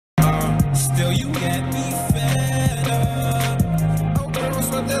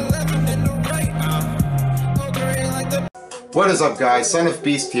What is up, guys? Son of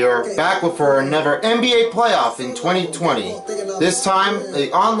Beast here, back with for another NBA playoff in 2020. This time, the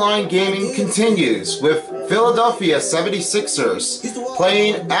online gaming continues with Philadelphia 76ers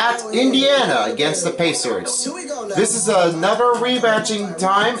playing at Indiana against the Pacers. This is another rematching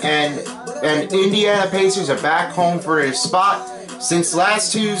time, and Indiana Pacers are back home for their spot. Since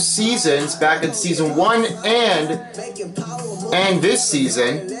last two seasons, back in season 1 and this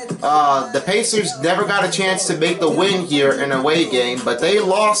season, the Pacers never got a chance to make the win here in an away game, but they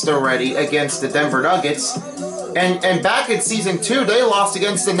lost already against the Denver Nuggets. And back in season 2, they lost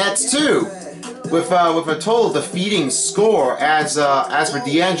against the Nets too, with a total defeating score as for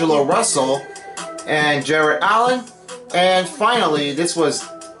D'Angelo Russell and Jarrett Allen. And finally, this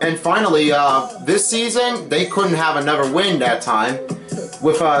season, they couldn't have another win that time,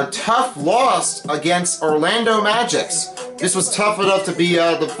 with a tough loss against Orlando Magics. This was tough enough to be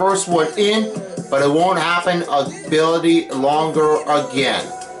the first one in, but it won't happen ability longer again.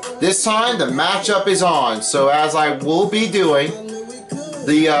 This time, the matchup is on, so as I will be doing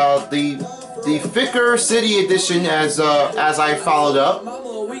the Thicker City edition as I followed up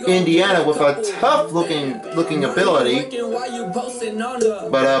Indiana with a tough looking ability,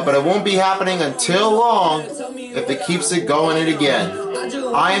 but it won't be happening until long if it keeps it going it again.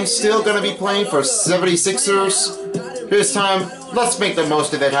 I am still going to be playing for 76ers. This time, let's make the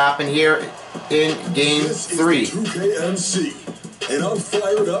most of it happen here in Game 3.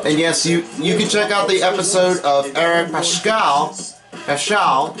 And yes, you can check out the episode of Eric Pascal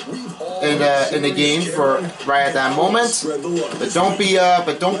in the game for right at that moment, but don't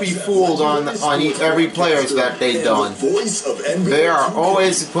be fooled on every players that they've done. They are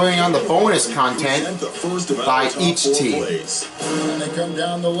always putting on the bonus content by each team. When they come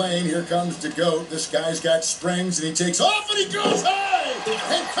down the lane, here comes the GOAT. This guy's got springs and he takes off and he goes high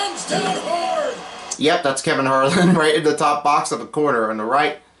and comes down hard. Yep, that's Kevin Harlan right in the top box of the corner on the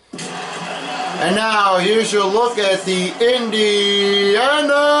right. And now, here's your look at the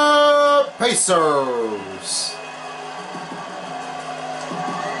Indiana Pacers.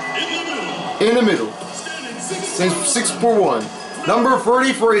 In the middle. 6'1", number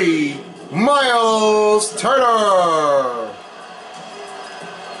 33, Miles Turner.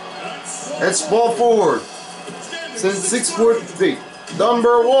 It's small forward. Since 6'8",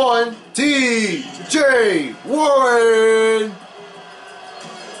 number 1, T.J. Warren.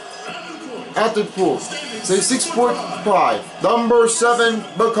 At the pool, say 6'5", number 7,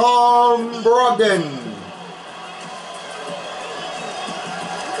 Malcolm Brogdon.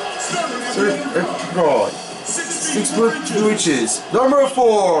 6'2", number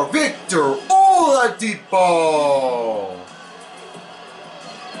 4, Victor Oladipo.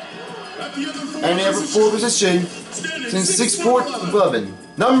 And every 4 position, since 6'11",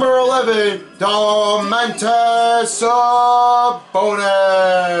 number 11, Domantas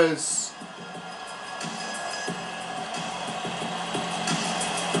Sabonis.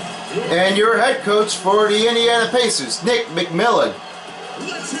 And your head coach for the Indiana Pacers, Nick McMillan.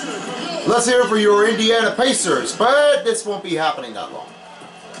 Let's hear it for your Indiana Pacers, but this won't be happening that long.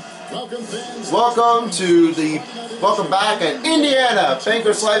 Welcome back at Indiana.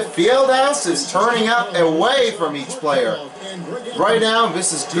 Bankers Life Fieldhouse is turning up away from each player. Right now,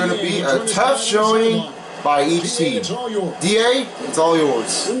 this is going to be a tough showing by each team. DA, it's all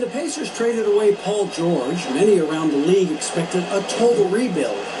yours. When the Pacers traded away Paul George, many around the league expected a total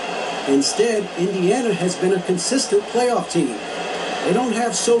rebuild. Instead, Indiana has been a consistent playoff team. They don't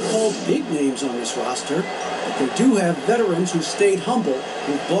have so-called big names on this roster, but they do have veterans who stayed humble,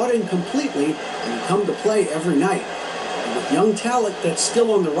 who bought in completely, and come to play every night. And with young talent that's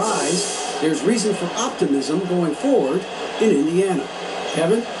still on the rise, there's reason for optimism going forward in Indiana.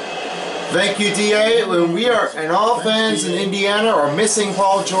 Kevin? Thank you, DA. We are, and all fans in Indiana are missing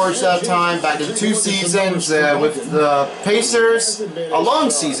Paul George that time back in 2 seasons with the Pacers. A long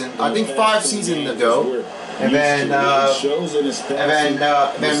season, I think 5 seasons ago. And then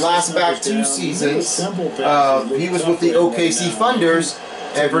last back 2 seasons, he was with the OKC Thunders.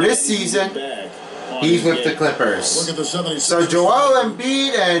 And for this season, he's with the Clippers. So Joel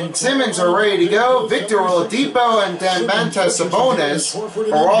Embiid and Simmons are ready to go. Victor Oladipo and Domantas Sabonis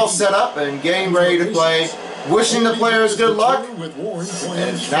are all set up and getting ready to play. Wishing the players good luck.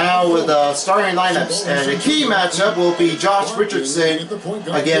 And now with the starting lineups. And the key matchup will be Josh Richardson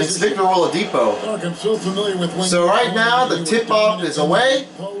against Victor Oladipo. So right now the tip-off is away.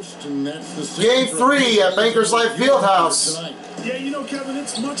 Game 3 at Bankers Life Fieldhouse.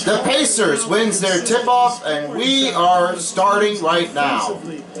 The Pacers wins their tip-off, and we are starting right now.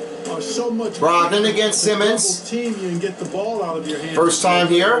 so much Brogdon against Simmons. Team you and get the ball out of your hands. First time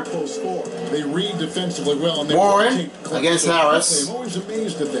here. They read defensively well. And Warren against Harris. I'm always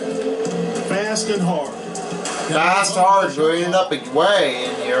amazed at that. Fast and hard. Fast, hard, bringing it up way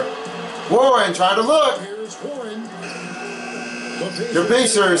in here. Warren trying to look. Here's Warren. The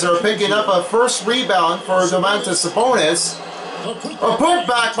Pacers are picking up a first rebound for Domantas Sabonis. A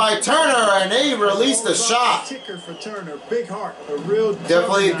putback by Turner, and they released the shot. Kicker for Turner, big heart, a real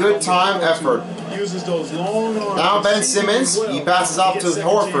definitely a good time effort. Uses those long arms. Now Ben Simmons, he passes off to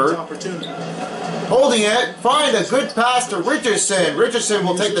Horford. Holding it, find a good pass to Richardson. Richardson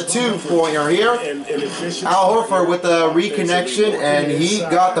will take the two-pointer here. Al Horford with the reconnection, and he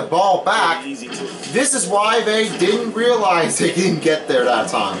got the ball back. This is why they didn't realize they didn't get there that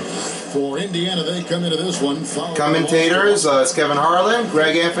time. For Indiana, they come into this one. Commentators, Kevin Harlan,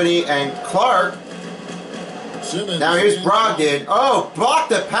 Greg Anthony, and Clark. Simmons. Now here's Brogdon. Oh, blocked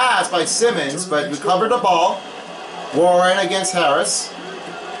the pass by Simmons, but recovered the ball. Warren against Harris.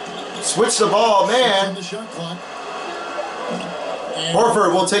 Switch the ball, man.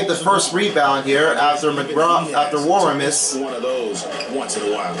 Horford will take the first rebound here after Warren missed. One of those once in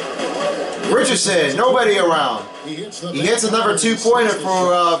a while. Richardson, nobody around. He hits another two-pointer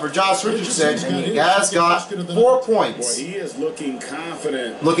for Josh Richardson, and he has got 4 points. Boy, he is looking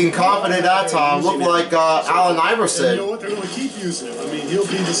confident. Looking confident that time. Looked like Allen Iverson. You know what? They're going to keep using him. I mean, he'll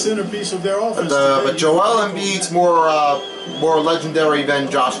be the centerpiece of their offense. But Joel Embiid's more legendary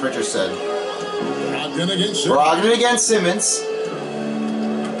than Josh Richardson. Brogdon against Simmons.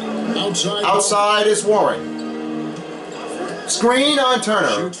 Outside is Warren. Screen on Turner.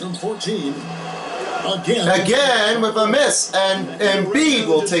 Shoots from 14. Again with a miss, and Embiid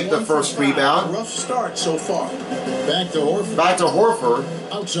will take the first rebound. Rough start so far. Back to Horford. Back to Horford.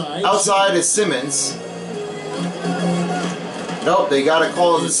 Outside is Simmons. Nope, they got to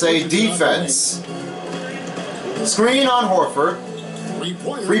call it to say defense. Screen on Horford.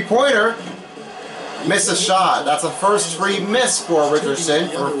 Three-pointer. Miss a shot. That's a first free miss for Richardson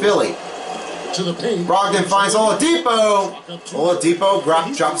for Philly. Brogdon finds Oladipo. Oladipo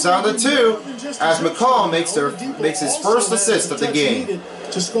drops down to 2 as McCollum makes his first assist of the game.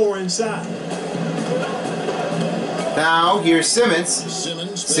 To score inside. Now here's Simmons.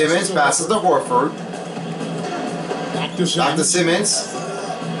 Simmons passes to Horford. Back to Simmons.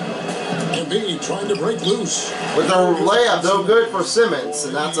 Embiid trying to break loose. With the layup, no good for Simmons,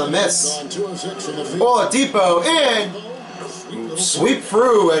 and that's a miss. Oladipo in. Sweep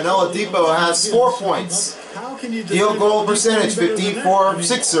through, and Oladipo has 4 points. Field goal percentage 54 for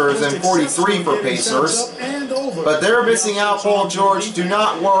Sixers and 43 for Pacers. But they're missing out Paul George. Do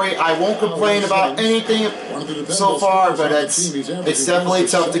not worry, I won't complain about anything so far, but it's definitely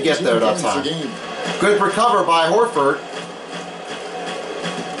tough to get there that time. Good recover by Horford.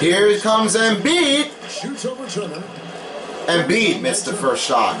 Here comes Embiid. Shoots over Turner. Embiid missed the first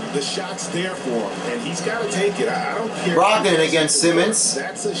shot. The shot's there for him, and he's got to take it. I don't care. Brogdon against Simmons.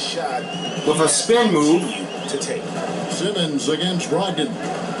 That's a shot with a spin move. To take. Simmons against Brogdon.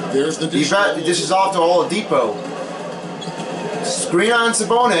 There's the dish. He dishes off to Oladipo. Screen on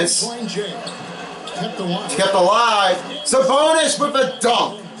Sabonis. Kept alive. Sabonis with a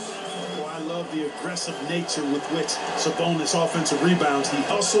dunk. The aggressive nature with which Sabonis offensive rebounds. He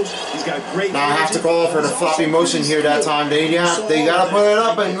hustles. He's got great. Now I have to call for the floppy motion here that time. They gotta put it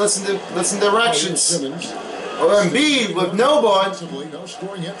up and listen directions. Embiid with no one.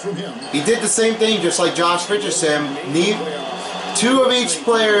 He did the same thing just like Josh Richardson. Two of each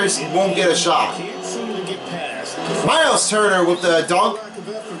players won't get a shot. Miles Turner with the dunk.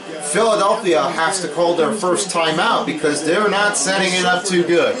 Philadelphia has to call their first timeout because they're not setting it up too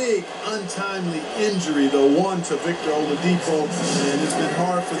good. Big untimely injury, the one to Victor Oladipo, and it's been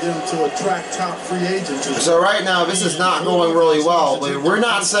hard for them to attract top free agents. So right now this is not going really well. We're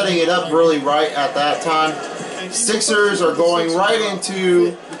not setting it up really right at that time. Sixers are going right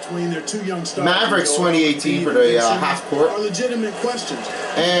into Mavericks 2018 for the half court. Legitimate questions.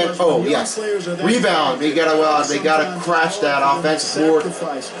 And oh yes, rebound. They gotta crash that offensive board.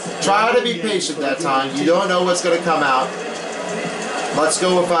 Try to be patient that time. You don't know what's gonna come out. Let's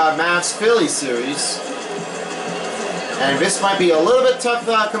go with Mavs Philly series. And this might be a little bit tough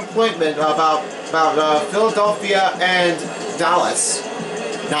complaint about Philadelphia and Dallas.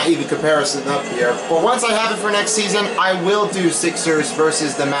 Not even comparison up here. But once I have it for next season, I will do Sixers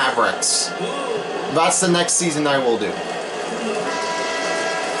versus the Mavericks. That's the next season I will do.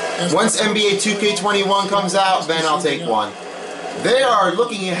 Once NBA 2K21 comes out, then I'll take one. They are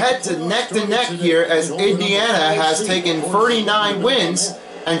looking ahead to neck here as Indiana has taken 39 wins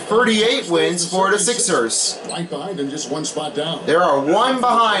and 38 wins for the Sixers. Right behind him, just one spot down. They are one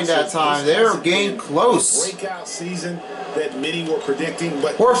behind that time. They're getting close. Breakout season that many were predicting,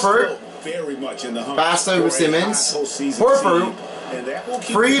 but Horford. Very much in the hunt. Pass over Simmons. Horford.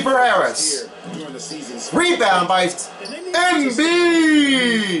 Free for Harris. Rebound by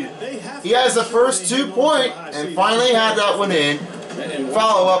Embiid. He has the first 2-point and finally had that one in.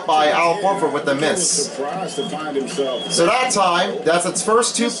 Follow up by Al Horford with the miss. So that time, that's its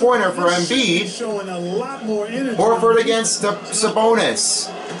first 2-pointer for Embiid. Horford against Sabonis.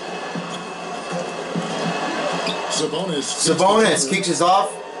 Sabonis kicks it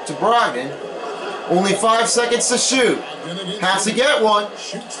off to Brogdon. Only 5 seconds to shoot. Has to get one.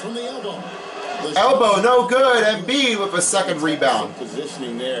 Elbow, no good. Embiid with a second rebound.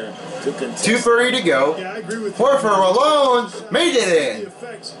 2:30 to go. Horford alone made it in.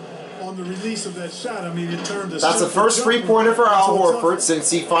 That's the first 3-pointer for Al Horford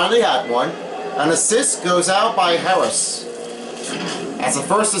since he finally had one. An assist goes out by Harris. That's the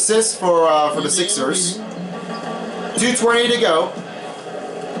first assist for the Sixers. 2:20 to go.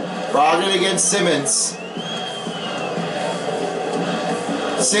 Brogdon against Simmons.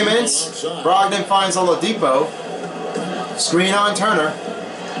 Simmons. Brogdon finds Oladipo. Screen on Turner.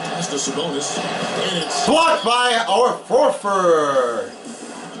 Blocked by Horford.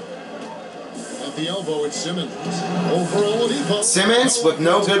 At the elbow, it's Simmons. Over Oladipo. Simmons with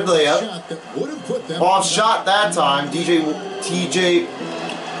no good layup. Off shot that time. TJ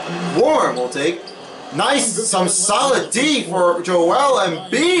Warren will take. Nice, some solid D for Joel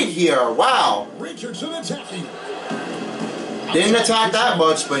Embiid here. Wow. Richardson attacking. Didn't attack that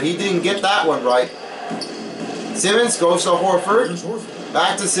much, but he didn't get that one right. Simmons goes to Horford.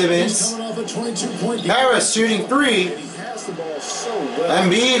 Back to Simmons. Harris shooting 3.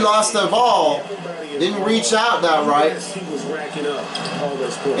 Embiid lost the ball. Didn't reach out that right.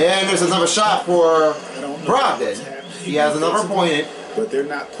 And there's another shot for Brogdon. He has another point. But they're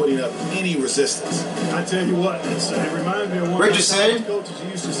not putting up any resistance. I tell you what, it reminds me of one Richardson. of the coaches who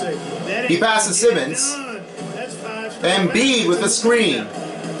used to say, He passes Simmons. Embiid with a screen.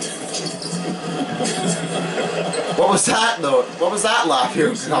 What was that though? What was that laugh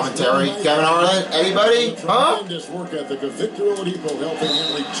here? Commentary. Kevin Harlan? Anybody? Huh?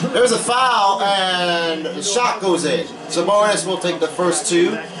 There's a foul and the shot goes in. Sabonis will take the first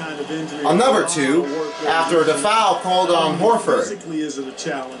 2. Another 2 after the foul called on Horford.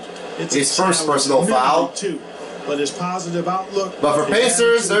 His first personal foul. But his positive outlook. But for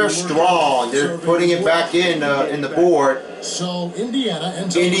Pacers, they're strong. They're putting it back in the board. So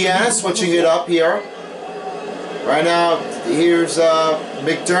Indiana switching it up here. Right now, here's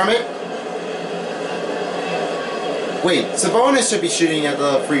McDermott. Wait, Sabonis should be shooting at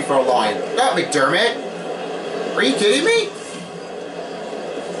the free throw line. Not McDermott. Are you kidding me?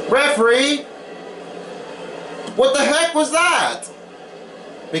 Referee! What the heck was that?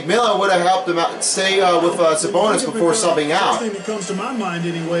 McMillan would have helped him out, stay with Sabonis before subbing out. The first thing that comes to my mind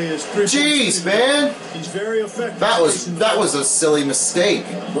anyway is jeez, man. He's very effective. That was a silly mistake.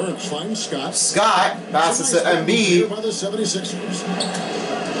 Scott passes to Embiid.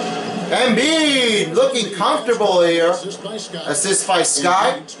 Embiid looking comfortable here. Assist by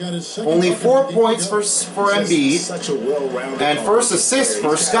Scott. Only 4 points for Embiid. And first assist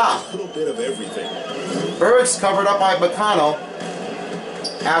for Scott. Bird's covered up by McConnell.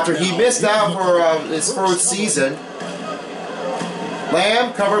 After he missed out for his first season.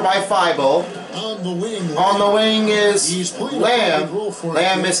 Lamb covered by Thibault. On the wing is Lamb.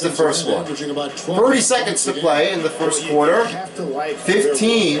 Lamb missed the first one. 30 seconds to play in the first quarter.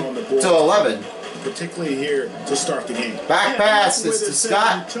 15 to 11. Particularly here to start the game. Back pass is to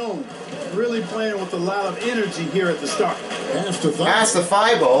Scott. Really playing with a lot of energy here at the start. Pass to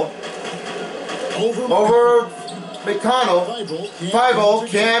Thibault. Over McConnell. Thibault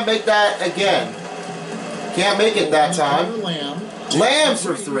can't make that again. Can't make it that time. Lamb's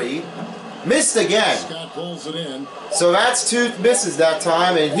for 3. Missed again. So that's 2 misses that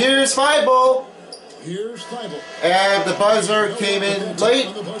time. And here's Thibault. And the buzzer came in late.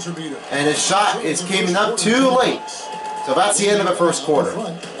 And his shot came in up too late. So that's the end of the first quarter.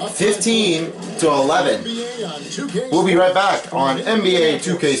 15 to 11. We'll be right back on NBA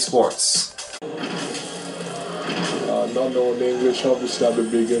 2K Sports. Not knowing English, obviously at the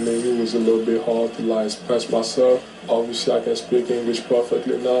beginning it was a little bit hard to express myself. Obviously I can speak English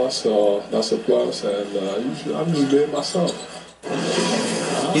perfectly now, so that's a plus, and I'm just being myself.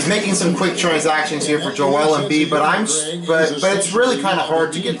 He's making some quick transactions here for Joel Embiid, but it's really kind of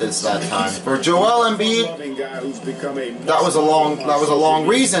hard to get this that time. For Joel Embiid, that was a long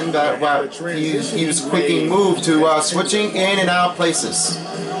reason that he was quickly moved to switching in and out places.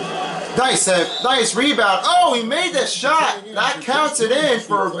 Nice rebound. Oh, he made the shot. That counts it in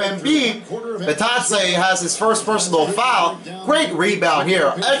for Embiid. Bitadze has his first personal foul. Great rebound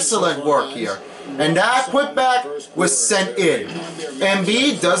here. Excellent work here. And that putback was sent in.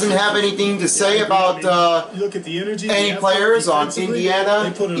 Embiid doesn't have anything to say about any players on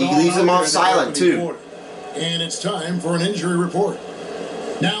Indiana. He leaves them off silent too. And it's time for an injury report.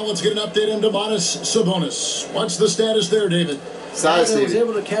 Now let's get an update on Domantas Sabonis. What's the status there, David? I was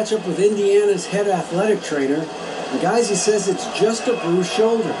able to catch up with Indiana's head athletic trainer. And guys, he says it's just a bruised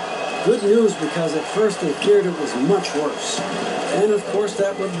shoulder. Good news, because at first they feared it was much worse. And of course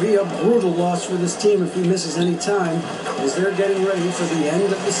that would be a brutal loss for this team if he misses any time, as they're getting ready for the end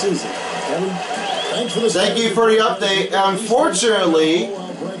of the season. Kevin? Thank you for the update. Unfortunately,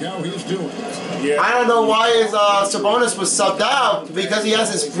 I don't know why Sabonis was subbed out, because he has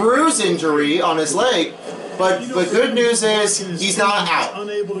his bruise injury on his leg. But the good news is he's not out.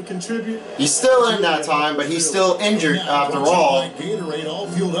 Unable to contribute. He's still in that time, but he's still injured after all.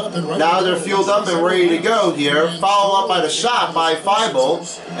 Now they're fueled up and ready to go here. Followed up by the shot by Feibel,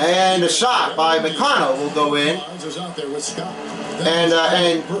 and the shot by McConnell will go in.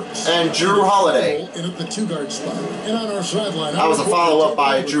 And Drew Holiday. That was a follow-up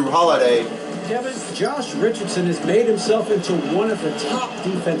by Drew Holiday. Kevin, Josh Richardson has made himself into one of the top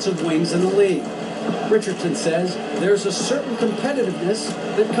defensive wings in the league. Richardson says there's a certain competitiveness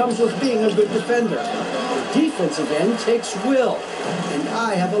that comes with being a good defender. The defensive end takes will, and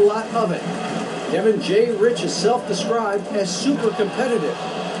I have a lot of it. Kevin J. Rich is self-described as super competitive,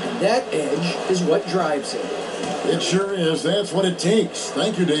 and that edge is what drives him. It sure is. That's what it takes.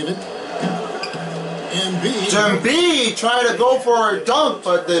 Thank you, David. Embiid tried to go for a dunk,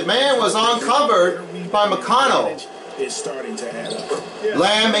 but the man was uncovered by McConnell. Is starting to add up.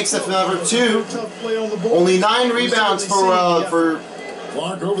 Lamb makes it another 2. Only 9 rebounds for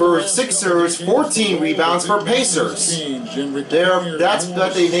Sixers, 14 rebounds for Pacers. That's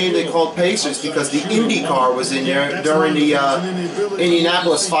what they called Pacers, because the Indy car was in there during the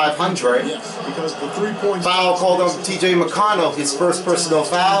Indianapolis 500. Foul called on T.J. McConnell, his first personal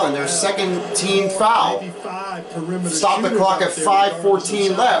foul, and their second team foul. Stop the clock at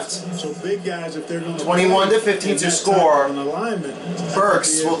 5:14 left. 21-15 to score.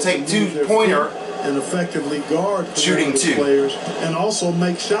 Burks will take 2-pointer. And effectively guard shooting 2 players, and also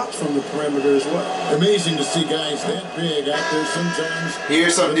make shots from the perimeter as well. Amazing to see guys that big out there sometimes.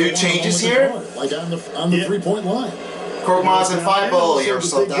 Here's some new changes here. Like on the 3-point line. Korkmaz and Feibel here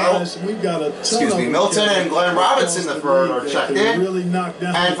subbed out. Excuse me, Milton and Glenn Robinson the third are checked in.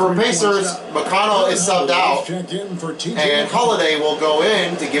 And for Pacers, McConnell is subbed out. And Holiday will go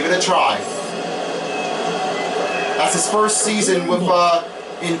in to give it a try. That's his first season with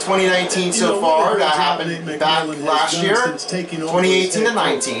in 2019 so far. That happened back last year,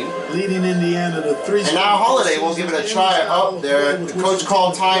 2018-19. Leading Indiana to 3. And now Holiday will give it a try up there. The coach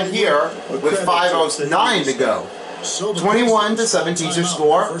called time here with 5:09 to go. 21-17 to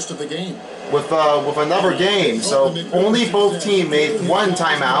score with another game. So only both teams made one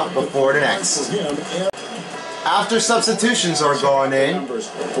timeout before the next. After substitutions are going in,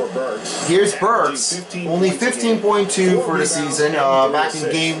 here's Burks, only 15.2 for the season. Back in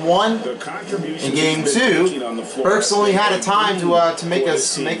Game 1, in Game 2, Burks only had a time to make a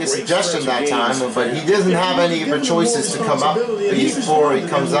suggestion that time, but he doesn't have any other choices to come up before he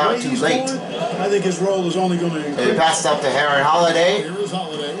comes out too late. I think his role is only going to increase. They passed up to Aaron Holiday.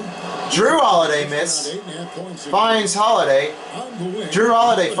 Drew Holiday missed. Finds Holiday. Drew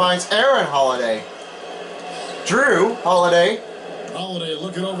Holiday finds Aaron Holiday. Drew Holiday. Holiday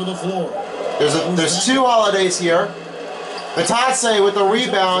looking over the floor. There's 2 Holidays here. Bitadze with the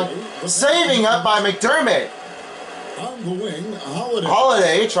rebound, saving up by McDermott. On the wing,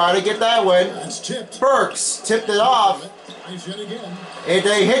 Holiday try to get that win. Burks tipped it off.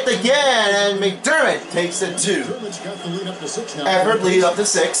 They hit again, and McDermott takes it 2. Everett lead up to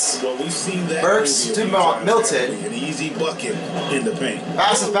 6. Burks to Milton. An easy bucket in the paint.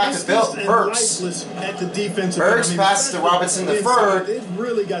 Passes back to Burks. Burks passes to Robinson the third. They've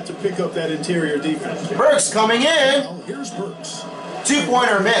really got to pick up that interior defense. Burks coming in. Here's Burks.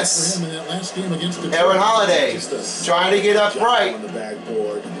 2-pointer miss. Aaron Holiday trying to get upright. On the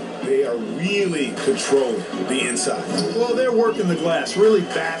backboard. They are really controlling the inside. Well, they're working the glass really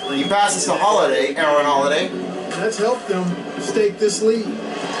badly. He passes to Holiday, Aaron Holiday. That's helped them stake this lead.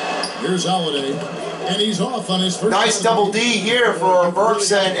 Here's Holiday. And he's off on his first. Nice double D here for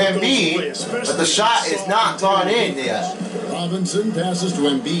Burks and Embiid, but the shot is not gone in yet. Robinson passes to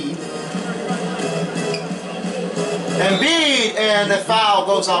Embiid. Embiid, and the foul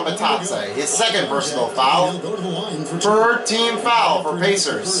goes on Bitadze. His second personal foul. Third team foul for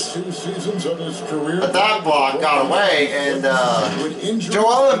Pacers. But that block got away, and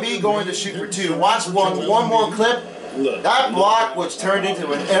Joel Embiid going to shoot for two. Watch one more clip. That block was turned into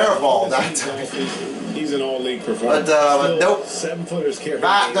an air ball that time. He's an all-league performer. But nope. 7-footers carry.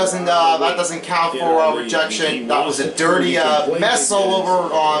 That doesn't count for rejection. That was a dirty mess all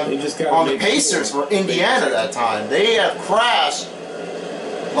over on the Pacers for Indiana that time. They have crashed,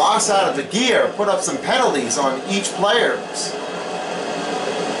 lost out of the gear, put up some penalties on each player.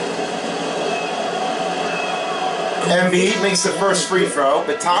 Embiid makes the first free throw.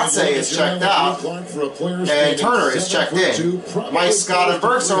 Bitadze is checked out, and Turner is checked in. Mike Scott and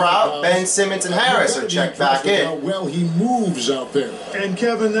Burks are out. Ben Simmons and Harris are checked back in. Well, he moves out there. And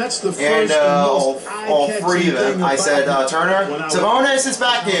Kevin, that's the first And all three of them. I said Turner. Sabonis is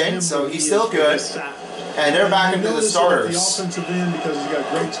back in, so he's still good. And they're back into the starters.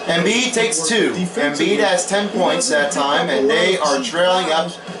 Embiid takes two. Embiid has 10 points that time, and they are trailing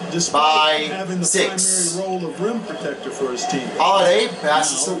up by 6. Holiday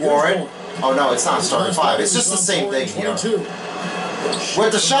passes to Warren. Oh no, it's not starting 5. It's just the same thing here.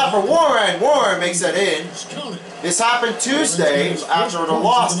 With the shot for Warren, Warren makes it in. This happened Tuesday after the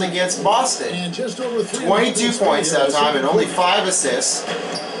loss against Boston. 22 points that time and only 5 assists.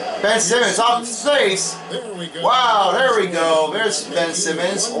 Ben Simmons off his face. Wow, there we go. There's Ben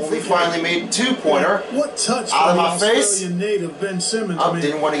Simmons. Only finally made a 2-pointer. What touch out of my face. Native Ben Simmons.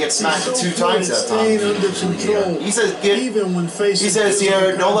 Didn't want to get smacked 2 times that time. He says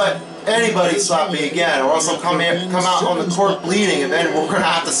here, don't let anybody slap me again, or else I'll come out on the court bleeding, and then we're gonna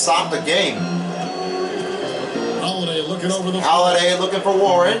have to stop the game. Holiday looking for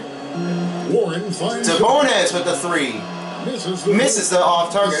Warren. Warren finds Sabonis with the 3. Misses the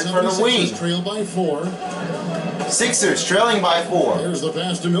off target for the wing. Trail by 4. Sixers trailing by 4. There's the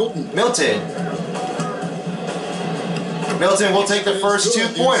pass to Milton. Milton will take the first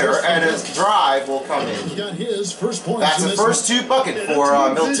 2-pointer, and his drive will come in. He got his first point. That's the first 2 bucket for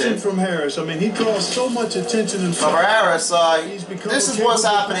Milton. From Harris, I mean, he draws so much attention. And for Harris, this is what's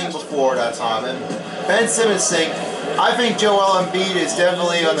happening before that time. And Ben Simmons saying, I think Joel Embiid is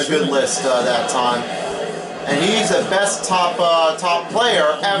definitely on the good list that time. And he's the best top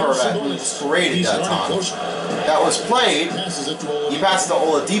player ever that was created that time. That was played. He passed to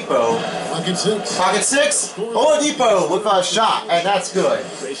Oladipo. Pocket 6. Oladipo with a shot, and that's good.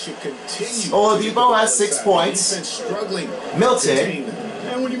 Oladipo has 6 points. Milton.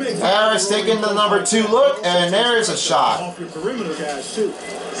 Harris taking the number 2 look, and there's a shot. A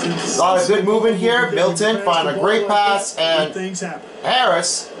lot of good movement here. Milton find a great pass, and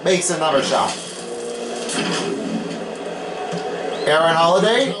Harris makes another shot. Aaron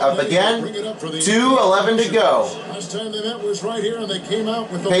Holiday up again. 2:11 to go. Last time they met was right here, and they came out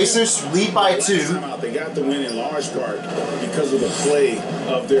with the Pacers lead by 2. They got the win in large part because of the play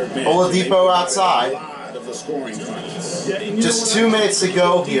of their bench. Oladipo outside. Just 2 minutes to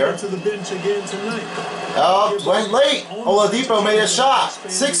go here. Went late. Oladipo made a shot.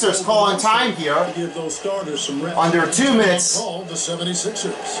 Sixers calling time here. Under 2 minutes. This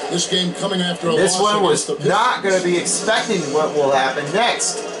one was not going to be expecting what will happen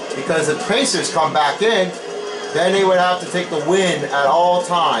next, because if Pacers come back in, then they would have to take the win at all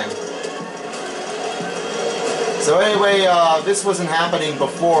time. So anyway, this wasn't happening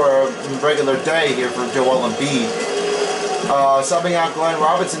before regular day here for Joel Embiid. Subbing out Glenn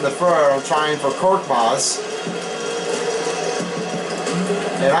Robinson the third, trying for Korkmaz.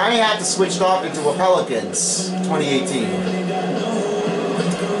 And I had to switch off into a Pelicans 2018.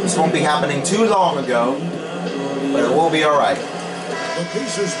 This won't be happening too long ago, but it will be alright.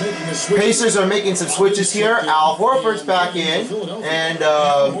 Pacers are making some switches here. Al Horford's back in, and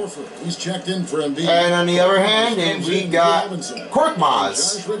he's checked in for Embiid. And on the other hand, we got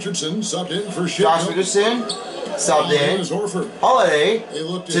Korkmaz. Josh Richardson subbed in for Josh Richardson subbed in. Holiday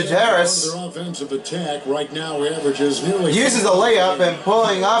to Harris. Their offensive attack right now averages nearly. Uses a layup and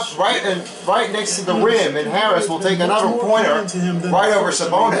pulling up right next to the rim, and Harris will take another pointer right over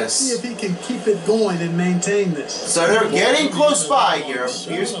Sabonis. See if he can keep it going and maintain this. So they're getting close by here.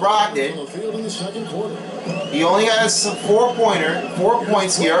 Here's Brogdon. He only has 4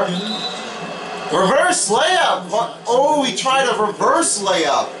 points here. Reverse layup. Oh, he tried a reverse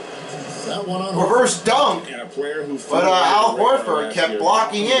layup. That one on reverse dunk. And a player who But Al Horford kept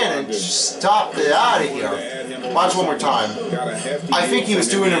blocking in and stopped it out of here. Watch one more time. I think he was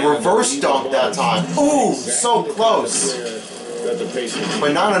doing a reverse dunk that time. Ooh, so close.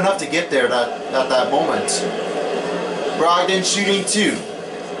 But not enough to get there at that moment. Brogdon shooting 2.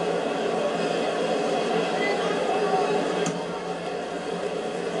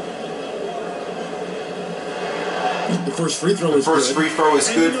 The first free throw is First free throw is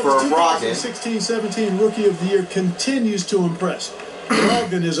good for Brogdon. 16-17 Rookie of the Year continues to impress.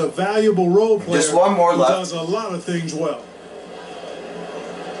 Brogdon is a valuable role player. Just one more left. Who does a lot of things well.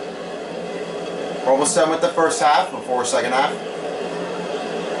 Almost done with the first half before second half.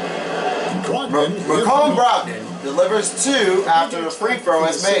 McCollum Brogdon delivers 2 after the free throw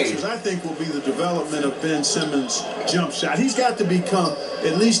is made. I think will be the development of Ben Simmons' jump shot. He's got to become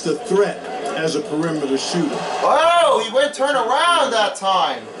at least a threat as a perimeter shooter. Oh, he went turn around that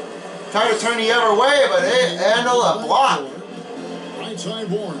time. Tried to turn the other way, but it handled a block. Right side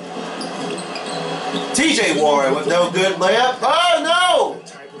Warren. TJ Warren with no good layup. Oh no!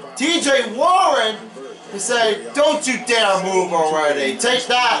 TJ Warren, he said, "Don't you dare move already. Take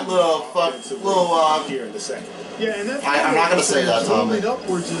that, little here in the second. Yeah, and that's I'm not gonna say that, Tommy.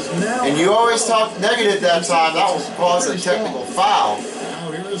 Now And you always talk negative that time. That was cause a technical foul.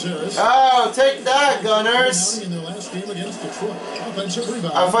 Now here is Harris. Oh, take that, Gunners. In their last game against Detroit. Offensive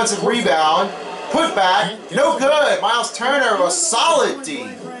rebound. Offensive rebound. Put back. No good. Miles Turner was solid D.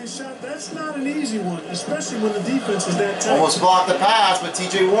 That's not an easy one, especially when the defense is that tight. Almost blocked the pass, but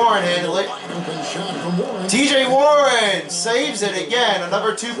TJ Warren handled it. Open shot from Warren. TJ Warren saves it again.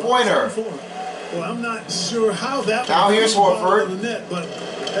 Another 2-pointer. Well, I'm not sure how that. Now here's Horford. The net, but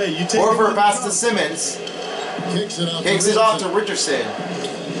hey, you take Horford pass to Simmons. Kicks it off to Richardson.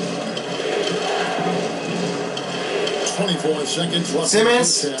 24 seconds left.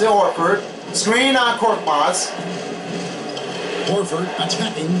 Simmons to Horford. Screen on Korkmaz. Horford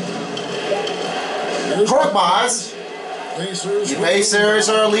attacking. Korkmaz. The Pacers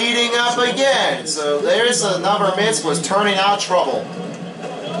are leading up again. So there's another miss, was turning out trouble.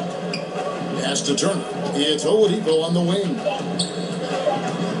 Pass to Turner. It's Oladipo on the wing.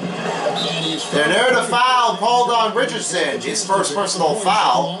 And there the foul called on Richardson. His first personal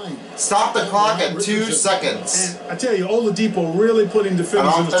foul. Stop the clock at 2 seconds. And I tell you, Oladipo really putting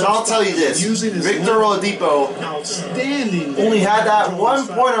defenders in the And I'll tell you this, Victor Oladipo outstanding. only had that 1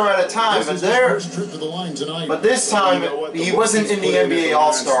 pointer at a time, but this time he wasn't in the NBA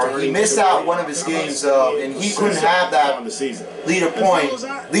All-Star. He missed out one of his games, and he couldn't have that leader point.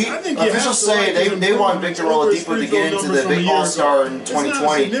 The officials say they want Victor Oladipo to get into the big All-Star in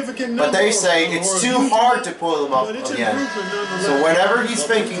 2020, but they say it's too hard to pull him up again. So whenever he's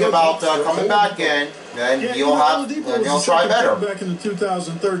thinking about coming back in, then he'll try better. Back in the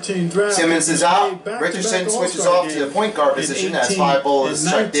 2013 draft. Simmons is out. Richardson switches off to the point guard position as 5 ball is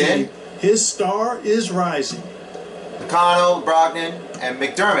checked in. His star is rising. McConnell, Brogdon, and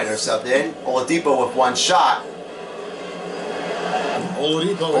McDermott are subbed in. Oladipo with 1 shot.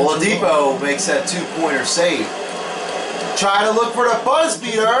 Oladipo makes that 2-pointer save. Try to look for the buzz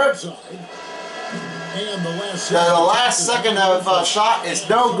beater. The last second of shot is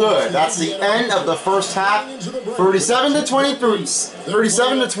no good. That's the end of the first half. 37 to 23.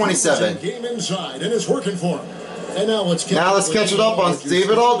 37 to 27. Game inside, and it's working for him. And now let's catch it up on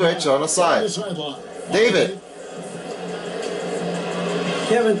David Aldridge on the side. David.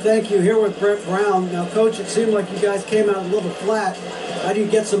 Kevin, thank you. Here with Brett Brown. Now, Coach, it seemed like you guys came out a little flat. How do you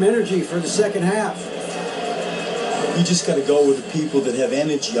get some energy for the second half? You just got to go with the people that have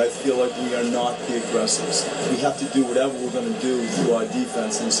energy. I feel like we are not the aggressors. We have to do whatever we're going to do through our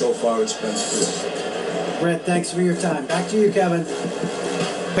defense, and so far it's been good. Brett, thanks for your time. Back to you, Kevin.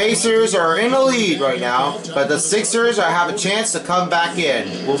 Pacers are in the lead right now, but the Sixers have a chance to come back in.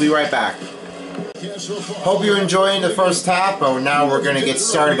 We'll be right back. Hope you're enjoying the first half, but now we're going to get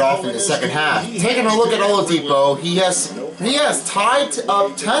started off in the second half. Taking a look at Oladipo, he has tied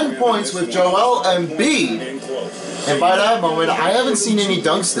up 10 points with Joel Embiid. And by that moment, I haven't seen any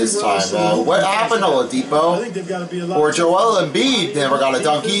dunks this time. What happened to Oladipo? Or Joel Embiid never got a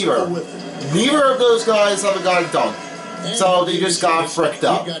dunk either. Neither of those guys have got a dunk. So they just got fricked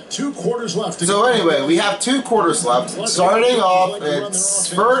up. So anyway, we have 2 quarters left. Starting off, it's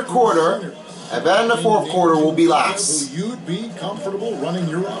third quarter. And then the fourth quarter will be last. You'd be comfortable running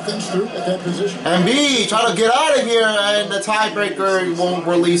your offense through at that position. Embiid trying to get out of here, and the tiebreaker won't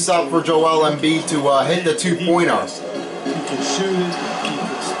release up for Joel Embiid to hit the 2-pointer. He can shoot it, he can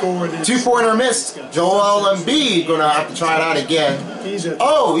forward. 2-pointer missed. Joel Embiid gonna have to try it out again.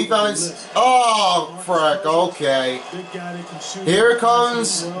 Oh, he found. Oh, frick. Okay. Here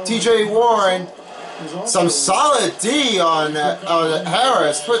comes T.J. Warren. Some solid D on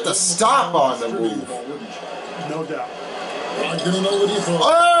Harris. Put the stop on the move. No doubt.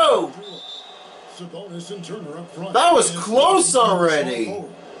 Oh! That was close already.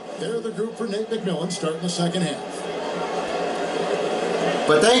 They're the group for Nate McMillan starting the second half.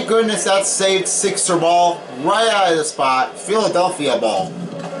 But thank goodness that saved Sixer ball right out of the spot. Philadelphia ball.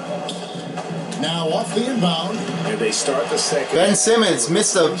 Now off the inbound. And they start the second. Ben Simmons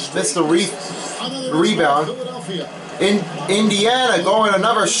missed the rebound. In Indiana going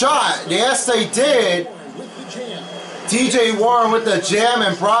another shot. Yes, they did. T.J. Warren with the jam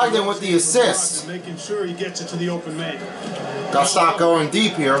and Brogdon with the assist. Making sure he gets it to the open man. Got to stop going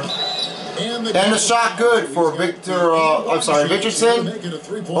deep here. And the shot good for Richardson.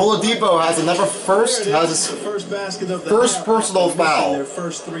 Oladipo has another his first personal foul. Their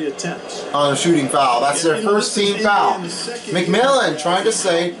first 3 attempts. On a shooting foul. That's their first team foul. McMillan trying to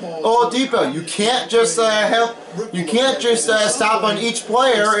say, Oladipo, you can't just stop on each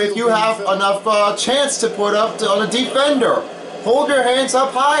player if you have enough chance to put up on a defender. Hold your hands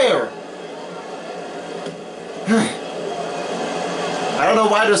up higher. I don't know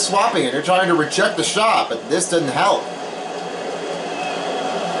why they're swapping it. They're trying to reject the shot, but this didn't help.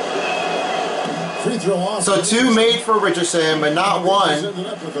 Free throw off. So 2 made for Richardson, but not 1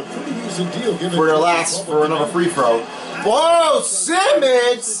 for another free throw. Whoa,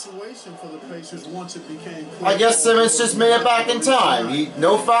 Simmons! I guess Simmons just made it back in time.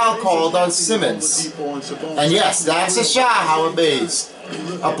 No foul called on Simmons. And yes, that's a shot how it is.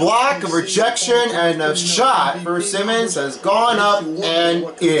 A block, a rejection, and a shot for Simmons has gone up and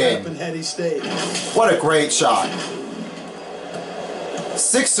in. What a great shot.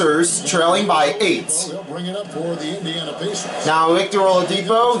 Sixers trailing by 8. Now Victor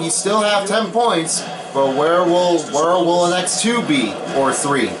Oladipo, he still have 10 points, but where will the next 2 be, or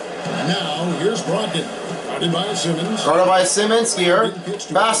 3? Now here's Brogdon, guarded by Simmons here.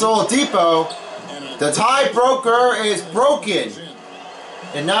 Pass Oladipo. The tie-broker is broken.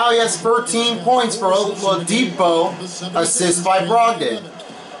 And now he has 13 points for Oladipo, assist by Brogdon.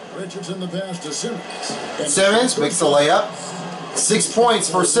 Simmons makes the layup. 6 points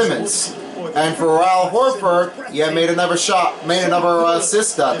for Simmons. And for Al Horford, he made another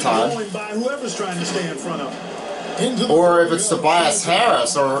assist that time. Or if it's Tobias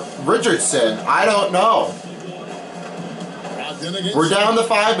Harris or Richardson, I don't know. We're down to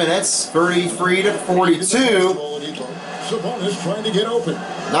 5 minutes, 33 to 42. Trying to get open.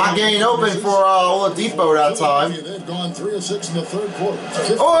 Not getting open for Oladipo that time. They've gone 3 of 6 in the third quarter.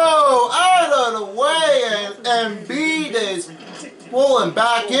 Oh, out of the way, and Embiid is pulling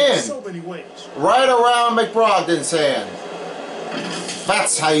back in. Right around McBrogdon's hand.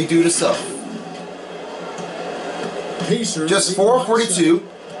 That's how you do the stuff. Just 4:42.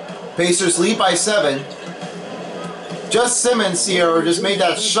 Pacers lead by 7. Just Simmons here just made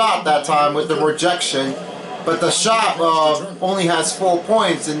that shot that time with the rejection. But the shot only has 4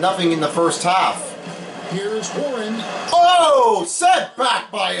 points and nothing in the first half. Here's Warren. Oh, set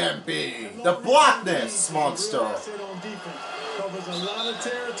back by Embiid. The blockness monster.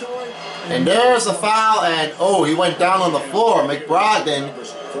 And there's a foul, and oh, he went down on the floor. McBrogdon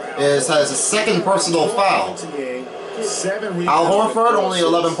has his second personal foul. Al Horford only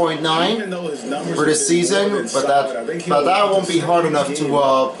 11.9 for this season, but that won't be hard enough to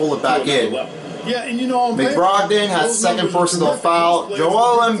pull it back in. Yeah, and you know, McBrogdon has second personal foul.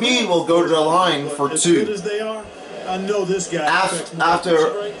 Joel Embiid will go to the line for 2. I know this guy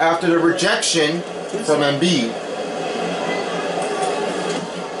after the rejection from Embiid.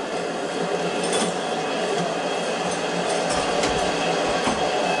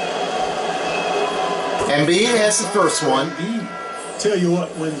 Embiid has the first one. Tell you what,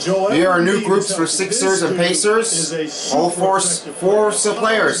 when Joel Here are new groups for Sixers and Pacers. All four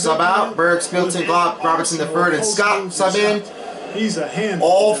players sub out. Berg, Milton, Glock, Robinson III, and Scott sub in. He's a handful.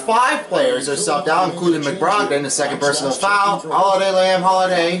 All 5 players are subbed out, including McBrogdon, the second personal foul, Holiday, Lamb,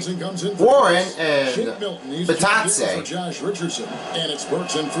 Holiday, Warren, and Batatse.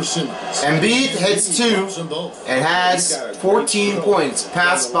 Embiid hits 2 and has 14 points,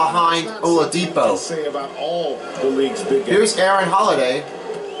 passed behind Oladipo. Here's Aaron Holiday.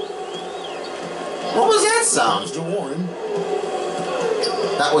 What was that sound?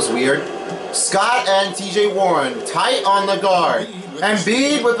 That was weird. Scott and T.J. Warren tight on the guard.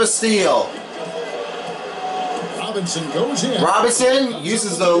 Embiid with a steal. Robinson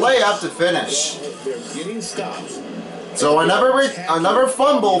uses the layup to finish. So another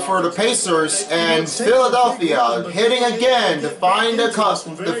fumble for the Pacers, and Philadelphia hitting again to find a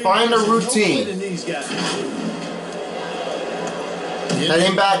routine.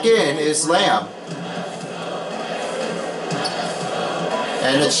 Heading back in is Lamb.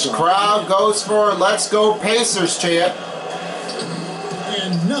 And the crowd goes for "Let's go Pacers" chant.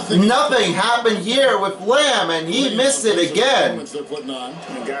 And Nothing happened here with Lamb, and he missed it again.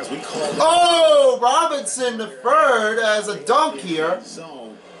 Oh, Robinson the third as a dunk here.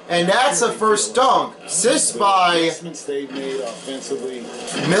 And that's a first dunk. Assist by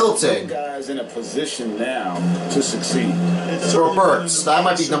Milton. Guys in a position now to succeed. For Burks. That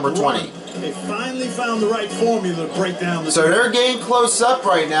might be number 20. They finally found the right formula to break down the... So they're getting close up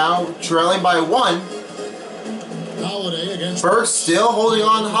right now, trailing by 1. Holiday against Burks still holding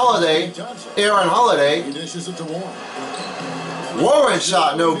on to Holiday. Aaron Holiday. He dishes it to Warren. Warren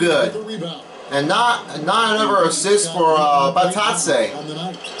shot no good. The rebound. And not another assist for Batase. On the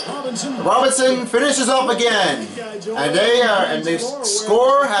night. Robinson finishes up again. And the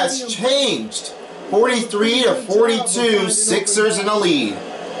score has changed. 43 to 42, Sixers in the lead.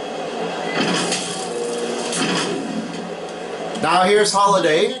 Now here's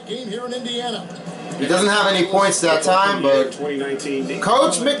Holiday. Game here in Indiana. He doesn't have any points that time, but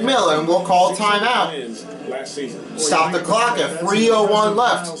Coach McMillan will call timeout. Stop the clock at 3:01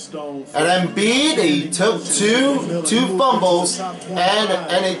 left. And Embiid, he took two fumbles and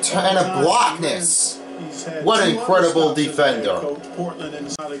a blockness. What an incredible defender.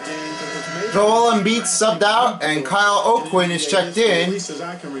 Joel Embiid subbed out, and Kyle O'Quinn is checked in.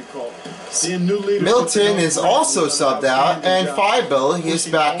 Milton is also subbed out, and Thibault is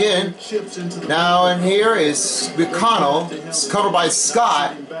back in. Now, and here is McConnell. It's covered by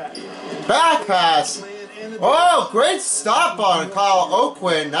Scott. Back pass. Oh, great stop on Kyle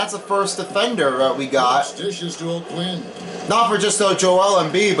O'Quinn. That's the first defender we got. Dishes to O'Quinn. Not for just Joel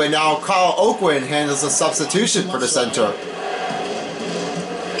Embiid, but now Kyle O'Quinn handles the substitution for the center.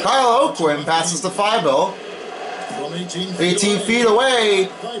 Kyle O'Quinn passes to Thibault. 18 feet away.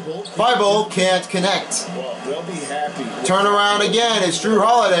 Thibault can't connect. Turn around again. It's Drew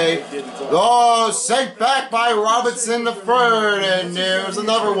Holiday. Oh, sent back by Robinson the third, and there's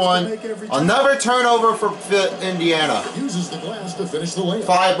another one. Another turnover for Indiana.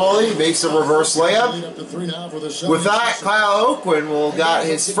 Thibault makes a reverse layup. With that, Kyle O'Quinn will got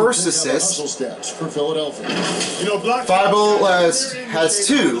his first assist. Thibault has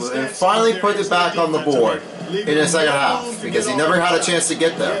 2 and finally put it back on the board in the second half because he never had a chance to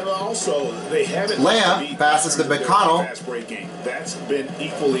get there. Lamb passes to McConnell.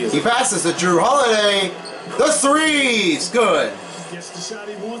 He passes to Drew Holiday. The three's good.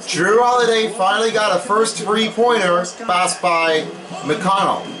 Drew Holiday finally got a first three-pointer passed by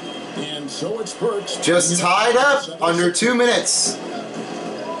McConnell. Just tied up under 2 minutes.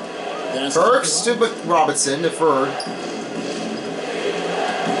 Burks to Robinson, the third.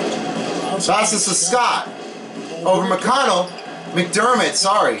 Passes to Scott. Over McConnell. McDermott,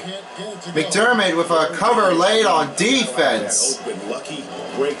 sorry. McDermott with a cover laid on defense.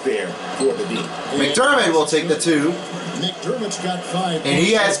 McDermott will take the 2. And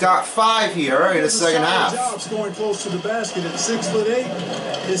he has got 5 here in the second half.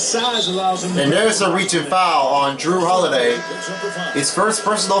 And there's a reach and foul on Drew Holiday. His first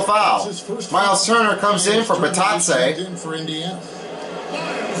personal foul. Miles Turner comes in for Batase.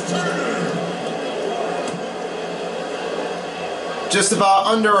 Just about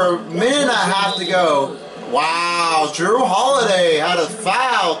under a minute and a half to go. Wow, Drew Holiday had a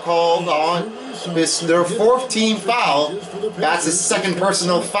foul called on their 4th team foul. That's his second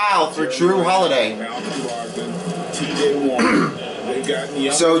personal foul for Drew Holiday.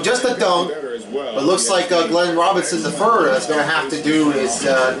 So just a dunk. It looks like Glenn Robinson III is going to have to do is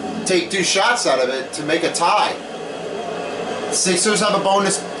take 2 shots out of it to make a tie. Sixers have a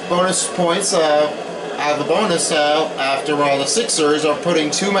bonus points. Have a bonus after the Sixers are putting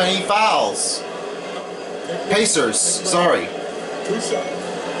too many fouls. Pacers, sorry.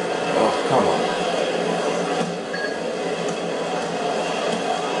 Oh, come on.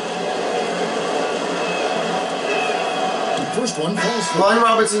 First one falls. Glenn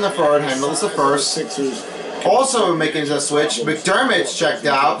Robinson III handles the first. Also making the switch, McDermott's checked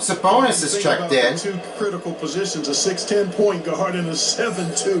out. Sabonis is checked in. 2 critical positions, a 6'10" point guard and a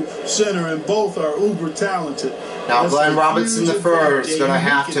 7'2" center, and both are uber talented. Now Glenn Robinson III is going to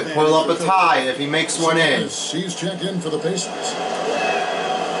have to pull up a tie if he makes one in. He's checked in for the Pacers.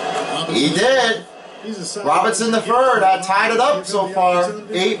 He did. Robinson III had tied it up so far.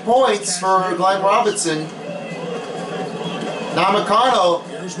 8 points for Glenn Robinson. Now McConnell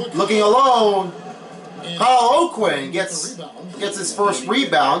looking alone. Kyle O'Quinn gets his first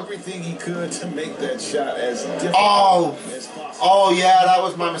rebound. Everything he could to make that shot as difficult as possible. Oh yeah, that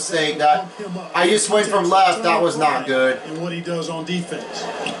was my mistake. I just went from left. That was not good. And what he does on defense.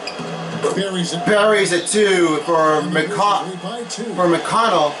 Buries it 2 for McConnell.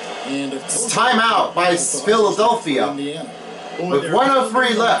 It's timeout by Philadelphia. With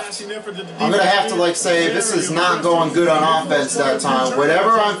 1:03 left, I'm going to have to say this is not going good on offense that time.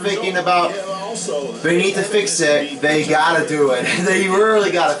 Whatever I'm thinking about, they need to fix it. They got to do it. They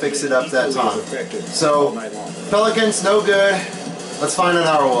really got to fix it up that time. So, Pelicans, no good. Let's find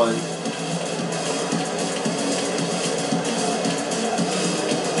another one.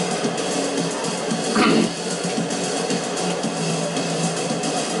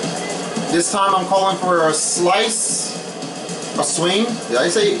 This time I'm calling for a slice. A swing? Did I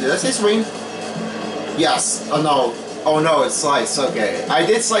say swing? Yes. Oh no. Oh no, it's slice. Okay. I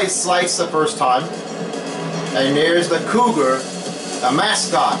did say slice the first time. And there's the Cougar, a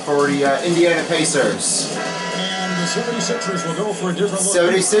mascot for the Indiana Pacers. And the 76ers will go for a different look.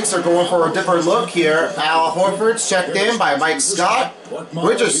 76 are going for a different look here. Al Horford's checked in by Mike Scott.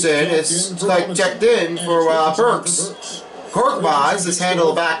 Richardson is checked in for Burks. Korkmaz is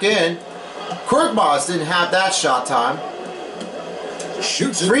handled back in. Korkmaz didn't have that shot time.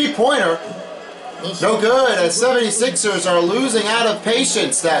 Three-pointer. No good, as 76ers are losing out of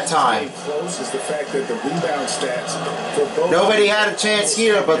patience that time. Nobody had a chance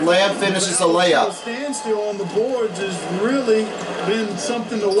here, but Lamb finishes a layup. Standstill on the boards has really been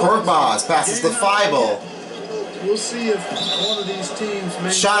something to watch. Korkmaz passes to Feibel. We'll see if one of these teams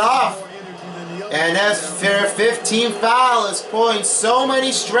makes shot off. And that's their 15th foul is putting so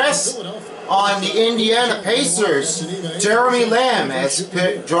many stress on the Indiana Pacers. Jeremy Lamb has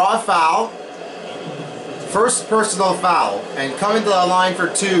drawn a foul. First personal foul. And coming to the line for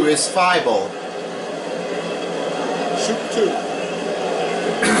 2 is Feibel. Shoot 2.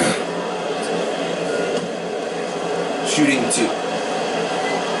 Shooting 2.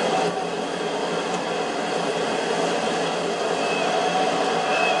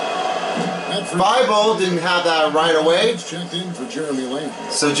 Feibel didn't have that right away.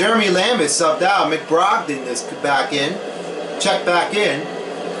 So Jeremy Lamb is subbed out. Mick Brogdon is back in. Check back in.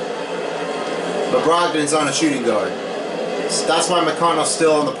 But Brogdon's on a shooting guard. So that's why McConnell's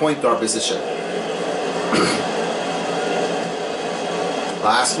still in the point guard position.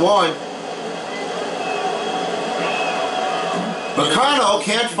 Last one. McConnell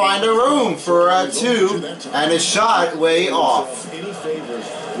can't find a room for a 2, and his shot way off. Any favors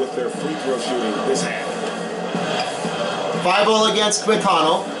with their free throw shooting this half. Feibel against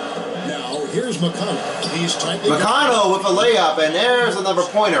McConnell. Now here's McConnell. He's tightly McConnell with a layup, and there's another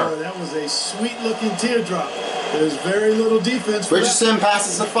pointer. Oh, that was a sweet-looking teardrop. There's very little defense. Richardson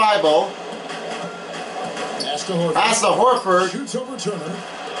passes to Feibel. Pass to Horford. Shoots over Turner.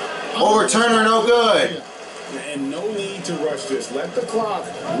 Over Turner, no good. And no need to rush this. Let the clock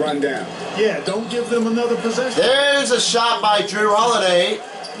run down. Yeah, don't give them another possession. There's a shot by Drew Holiday.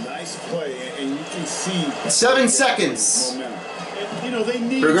 Nice play, and you can see 7 seconds. And, you know, they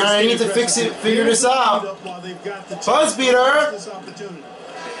need We're gonna need to figure this out. Buzz beater.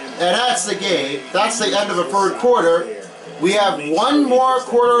 And that's the game. That's the end of the third quarter. We have one more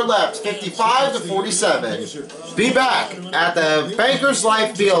quarter left, 55 to 47. Be back at the Bankers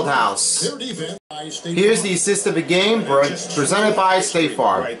Life Fieldhouse. Here's the assist of the game, presented by State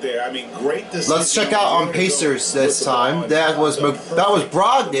Farm. Let's check out on Pacers this time. That was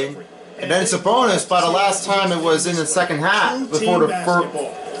Brogdon, and then it's a bonus. But the last time it was in the second half, before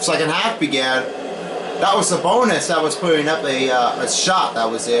the second half began. That was a bonus that was putting up a shot that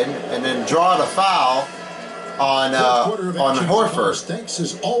was in, and then draw the foul on Horford. Thanks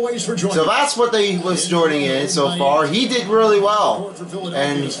as always for joining. So that's what they was joining in so far. He did really well,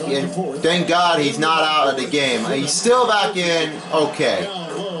 and thank God he's not out of the game. He's still back in. Okay.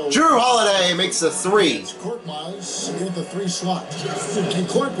 Drew Holiday makes a 3. Korkmaz in the 3 slot. And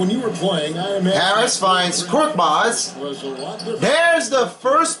Clark, when you were playing, I imagine Harris finds Korkmaz. There's the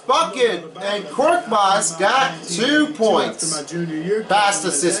first bucket, and Korkmaz got 2 points. Fast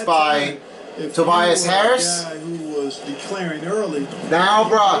assist by Tobias Harris. Now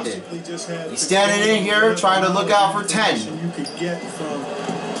Brogdon. He's standing in here trying to look out for 10. You could get from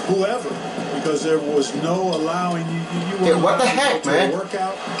whoever, because there was no allowing you. Yeah, what the heck, man?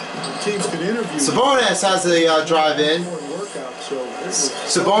 Teams could interview. Sabonis has a drive in.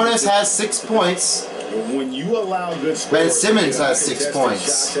 Sabonis has 6 points. When you allow good Ben Simmons has 6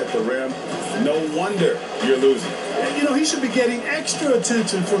 points. Shots at the rim, no wonder you're losing. You know, he should be getting extra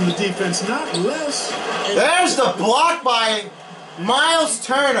attention from the defense, not less. There's the block by Miles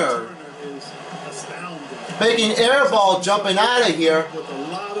Turner. Is astounding. Big air ball jumping out of here. With a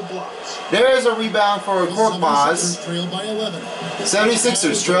lot of blocks. There's a rebound for Korkmaz.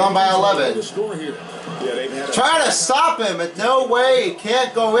 76ers trailing by 11. Trying to stop him, but no way, it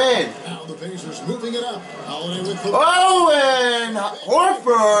can't go in. Now the Pacers moving it up. Holiday with the Oh, and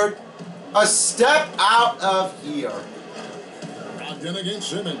Horford, a step out of here. Brogdon against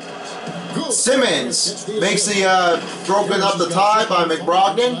Simmons. Good. Simmons makes the broken up the tie by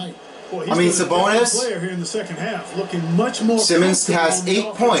McBrogdon. Boy, I mean Sabonis. Player here in the second half, looking much more. Simmons has comfortable 8 on the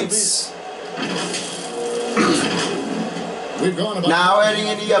offensive points. We've gone about Now heading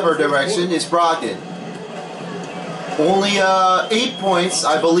in the other direction is Brogdon. Only 8 points,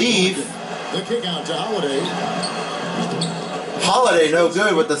 I believe. the kick out to Holiday. Holiday no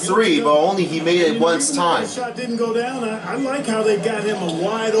good with the 3, but only he made it once time. The shot didn't go down. I like how they got him a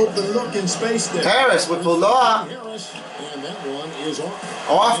wide open look in space there. Harris with Fullah Harris, and that one is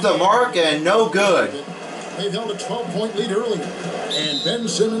off the mark and no good. They've held a 12-point lead earlier. And Ben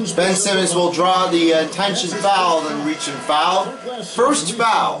Simmons will draw the intention foul and reach and foul. First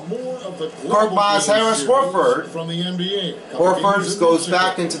foul. Korkmaz, Harris, Horford. From the NBA. Horford goes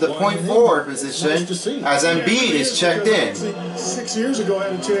back into the point forward position as Embiid is checked in. 6 years ago, I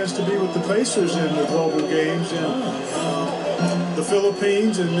had a chance to be with the Pacers in the global games in the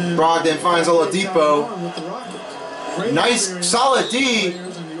Philippines, and then Brogdon finds Oladipo. Nice, solid D.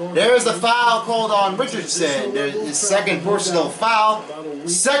 There's the foul called on Richardson. There's his second personal foul.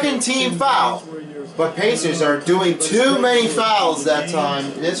 Second team foul. But Pacers are doing too many fouls that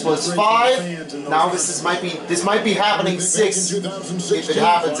time. This was 5. Now this might be happening 6 if it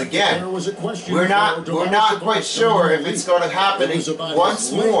happens again. We're not quite sure if it's going to happen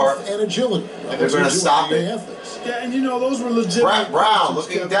once more. If they're going to stop it. Yeah, and you know, those were legit. Brett Brown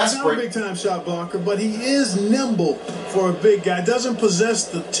looking desperate. Not a big-time shot blocker, but he is nimble for a big guy. Doesn't possess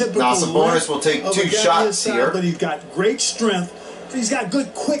the typical. Now Sabonis will take 2 shots side, here. But he's got great strength. He's got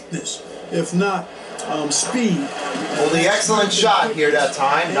good quickness, if not speed. Well, the excellent shot here that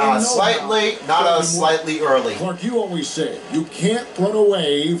time. Not slightly early. Clark, you always say you can't run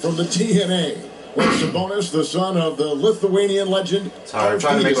away from the DNA. When Sabonis, the son of the Lithuanian legend. Sorry, I'm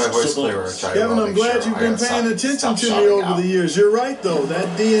trying to make my voice clearer. Kevin, I'm glad you've been paying attention to me over the years. You're right, though. That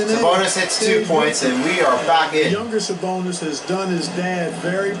DNA. Sabonis hits 2 points, and we are back in. Younger Sabonis has done his dad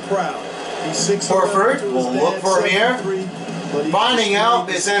very proud. He's 6'11". Horford will look for him here. Finding out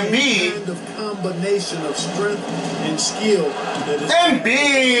is Embiid. Kind of combination of strength and skill.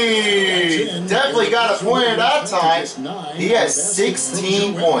 Embiid definitely got a point at that time. He has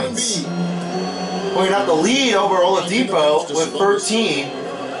 16 points. Putting up the lead over Oladipo with 13.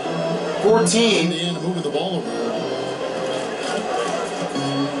 14. Moving the ball over.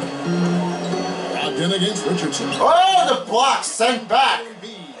 Brogdon against Richardson. Oh, the block sent back.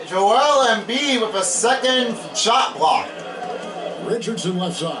 Joel Embiid with a second shot block. Richardson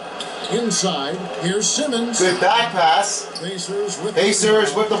left side. Inside, here's Simmons. Good back pass.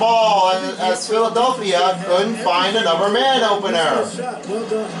 Pacers with the ball as Philadelphia couldn't find another man opener. Well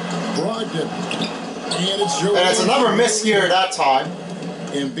done. Brogdon. And it's another miss here that time.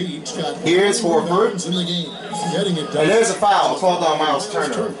 Embiid's got Here's Horford. in the game. And there's a foul called on Miles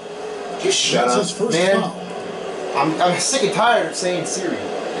Turner. Just shut up, man. I'm sick and tired of saying Siri.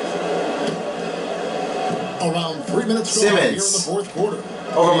 Around 3 minutes to go here in the fourth quarter.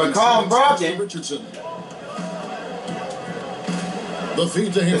 Over McCollum Brogdon. Richardson. The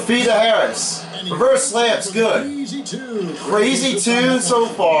feed to Harris. Reverse layup's good. Crazy 2 so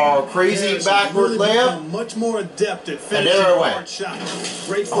far. Crazy backward layup. Much more adept at finishing. And there it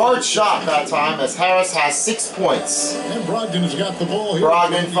went. Hard shot that time as Harris has 6 points. And Brogdon has got the ball here.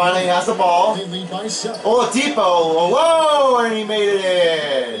 Brogdon finally has the ball. Oladipo, whoa, and he made it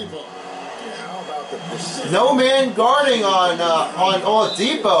in. No man guarding on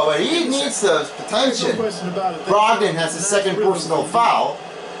Oladipo, but he needs the attention. Brogdon has his second personal foul.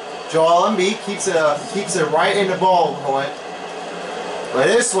 Joel Embiid keeps it right in the ball point. But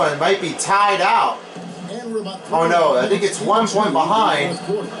this one might be tied out. Oh no, I think it's 1 point behind.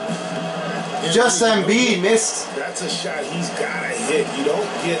 Just Embiid missed. That's a shot he's got to hit. You don't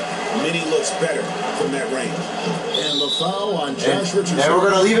get many looks better from that range. And the foul on Josh Richardson. And we're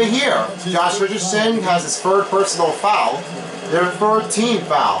going to leave it here. Josh Richardson has his third personal foul. Their third team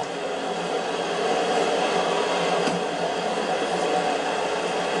foul.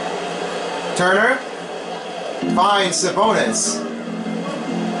 Turner finds Sabonis.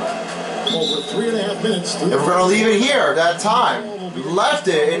 Over 3.5 minutes. And we're going to leave it here that time. Left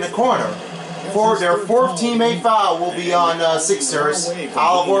it in the corner. For their fourth teammate foul will be on Sixers.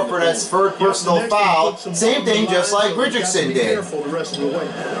 Al Horford has third personal foul. Same thing, just like Richardson did. Hold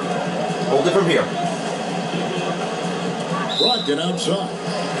it from here. Brogdon outside.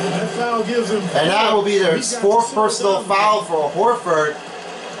 That foul gives him. And that will be their fourth personal foul for Horford.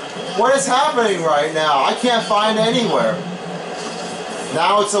 What is happening right now? I can't find anywhere.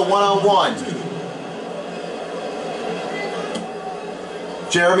 Now it's a one-on-one.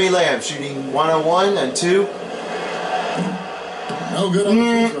 Jeremy Lamb shooting 1-on-1 and 2. No good on the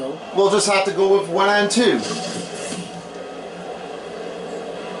free throw. We'll just have to go with 1 and 2.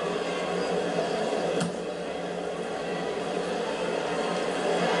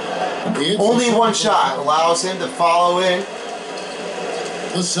 Only one shot allows him to follow in.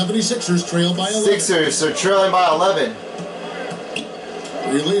 The 76ers trail by 11. Sixers are trailing by 11.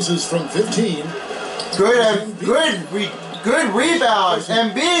 Releases from 15. Good rebound.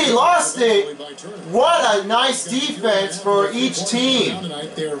 Embiid lost it. What a nice defense for each team.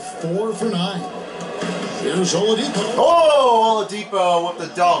 They're 4 for 9. Here's Oladipo. Oh, Oladipo with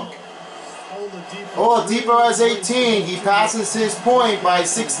the dunk. Oladipo has 18. He passes his point by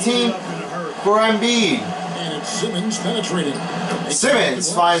 16 for Embiid. And it's Simmons penetrating.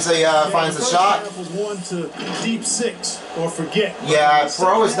 Simmons finds a shot. One to deep 6 or forget. Yeah,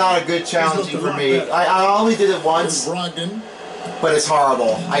 pro is not a good challenging for me. I only did it once, Brogdon. but it's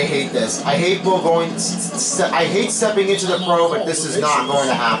horrible. I hate this. I hate I hate stepping into the pro, but this is not going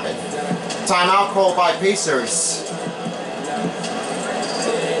to happen. Timeout called by Pacers.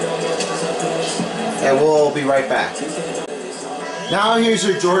 And we'll be right back. Now here's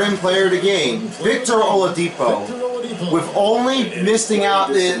your Jordan player of the game, Victor Oladipo. With only missing out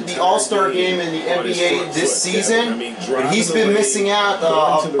the All-Star game in the NBA this season, but he's been missing out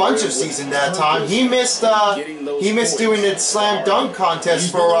a bunch of season that time. He missed doing the slam dunk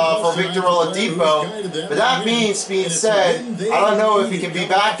contest for Victor Oladipo. But that being said, I don't know if he can be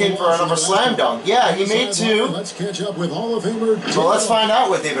back in for another slam dunk. Yeah, he made 2. Let's catch up with Hall of Famer. So let's find out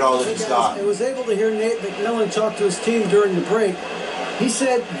what David Aldridge's got. I was able to hear Nate McMillan talk to his team during the break. He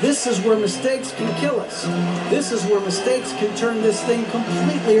said, this is where mistakes can kill us. This is where mistakes can turn this thing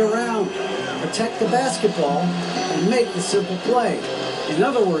completely around. Protect the basketball and make the simple play. In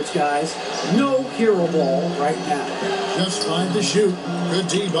other words, guys, no hero ball right now. Just trying to shoot. Good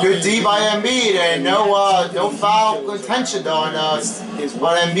D by Embiid, and no foul contention on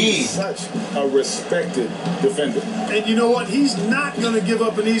Embiid. Such a respected defender. And you know what? He's not going to give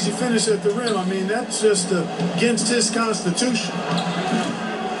up an easy finish at the rim. I mean, that's just against his constitution.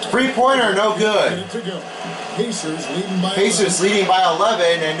 3-pointer, no good. Pacers leading by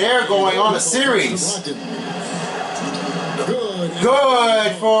 11, and they're going on a series.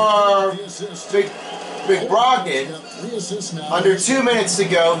 Good for Big Brogdon. Under 2 minutes to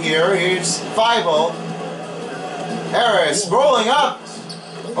go here. Here's Thibault. Harris rolling up.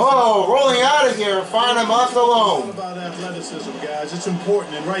 Oh, rolling out of here. Find him left alone. It's all about athleticism, guys. It's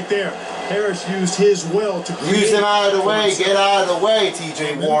important. And right there, Harris used his will to create. Use him out of the way. Get out of the way,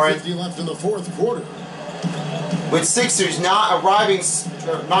 T.J. Warren. 50 left in the 4th quarter. With Sixers not arriving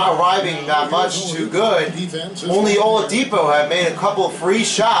that much too good, only Oladipo had made a couple of free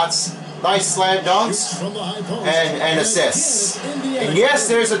shots, nice slam dunks, and assists. And yes,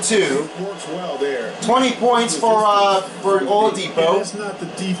 there's a 2. 20 points for Oladipo. That's not the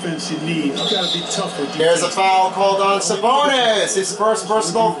defense you need. You got to be tougher. There's a foul called on Sabonis, his first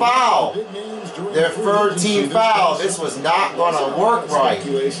personal foul. Their 3rd team foul. This was not going to work right.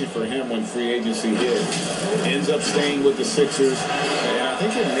 Speculation for him when free agency hit. Ends up staying with the Sixers, and I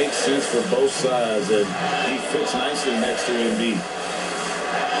think it makes sense for both sides, and he fits nicely next to Embiid.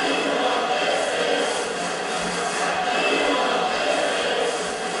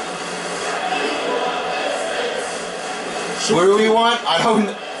 What do we want? I don't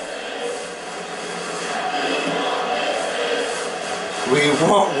know. We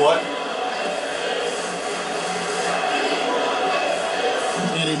want what?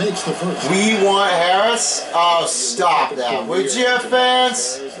 And he makes the first. We want Harris? Oh, stop that. Would you,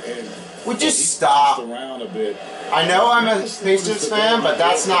 fans? Would you stop? I know I'm a Pacers fan, but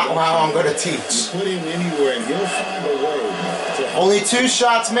that's not how I'm going to teach. Put him anywhere and he'll find a way. Only 2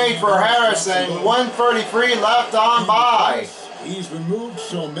 shots made for Harris and 1:33 left on by. He's been moved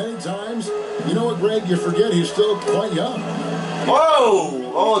so many times. You know what, Greg? You forget he's still quite young. Whoa!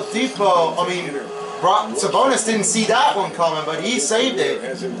 Oladipo, Sabonis didn't see that one coming, but he saved it.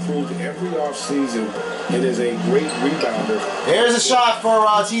 Has improved every offseason. It is a great rebounder. There's a shot for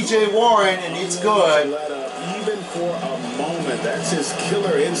T.J. Warren, and it's good. Even for a moment, that's his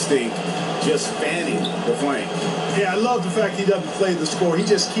killer instinct, just fanning the flame. Yeah, I love the fact he doesn't play the score. He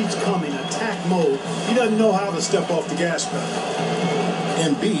just keeps coming, attack mode. He doesn't know how to step off the gas pedal.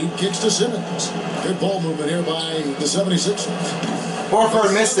 Embiid kicks to Simmons. Good ball movement here by the 76ers.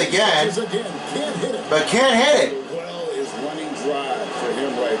 Horford missed again, but can't hit it.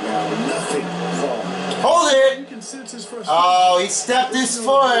 right now. Nothing falling. Hold it! You can sense his frustration. Oh, he stepped his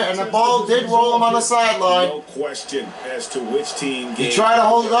foot, and the ball did roll him on the sideline. No question as to which team He tried to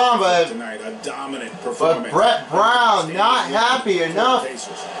hold it on, but tonight. A dominant performance. Brett Brown not happy enough.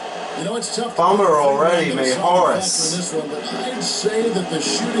 You know, it's tough. Bummer already, made Horace. This one, but I'd say that the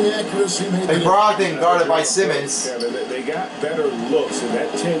shooting accuracy made Hey, Brogdon guarded by Simmons. Yeah, they got better looks, and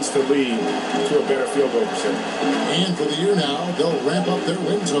that tends to lead to a better field goal percentage. And for the year now, they'll ramp up their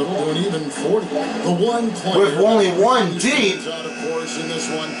win total to an even 40. The one point With only one deep.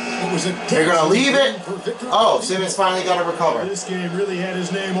 They're going to leave it. Oh, Simmons finally got to recover. This game really had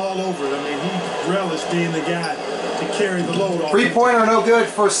his name all over it. I mean, he relished being the guy to carry the load off. 3-pointer no good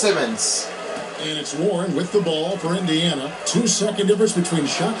for Simmons. And it's Warren with the ball for Indiana. 2-second difference between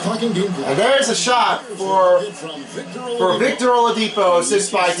shot clock and game clock. And there's a shot for Victor Oladipo,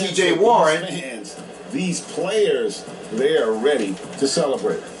 assist by T.J. Warren. These players, they are ready to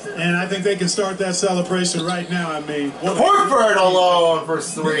celebrate. And I think they can start that celebration right now. I mean, Horford alone for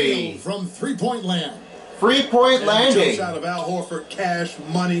 3. From three-point land. 3-point landing. Out of Al Horford, cash,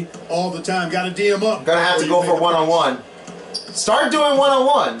 money, all the time. Got to D him up. Gonna have to go for one-on-one. Start doing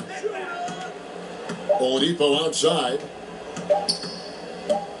one-on-one. Oladipo outside.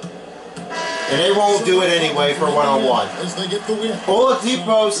 And they won't do it anyway for one-on-one. As they get the win.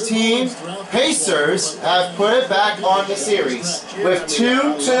 Oladipo's team, Pacers, have put it back on the series with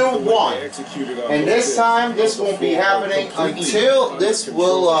 2-1. And this time, this won't be happening until this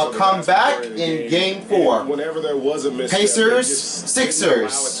will come back in Game 4. Pacers,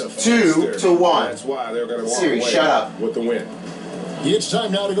 Sixers, 2-1. Series, shut up. With the win. It's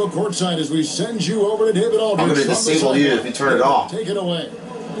time now to go courtside as we send you over to David Aldridge. I'm going to disable you if you turn it off. Take it away.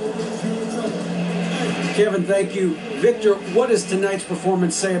 Kevin, thank you. Victor, what does tonight's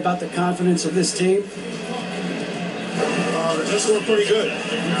performance say about the confidence of this team? Just we're pretty good.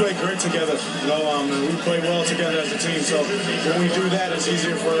 We play great together. You know, and we play well together as a team. So when we do that, it's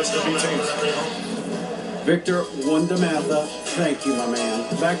easier for us to beat teams. Victor Wondermatha, thank you, my man.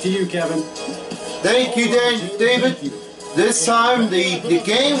 Back to you, Kevin. Thank you, David. This time the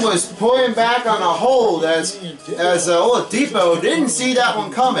game was pulling back on a hold as Oladipo didn't see that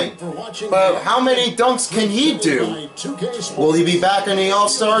one coming. But how many dunks can he do? Will he be back in the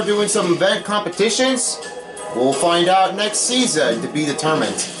All-Star doing some event competitions? We'll find out next season, to be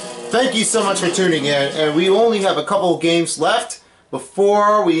determined. Thank you so much for tuning in, and we only have a couple of games left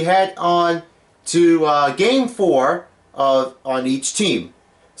before we head on to Game 4 on each team.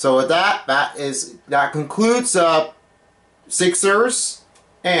 So with that concludes Sixers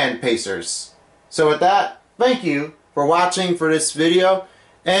and Pacers. So with that, thank you for watching for this video,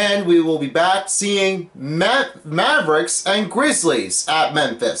 and we will be back seeing Mavericks and Grizzlies at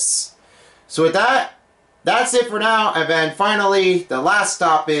Memphis. So with that, that's it for now, and then finally the last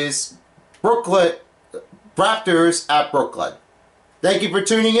stop is Brooklyn Raptors at Brooklyn. Thank you for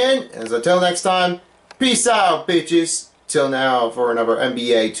tuning in, and until next time, peace out, bitches. Till now for another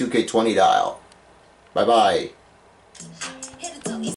NBA 2K20 dial. Bye bye.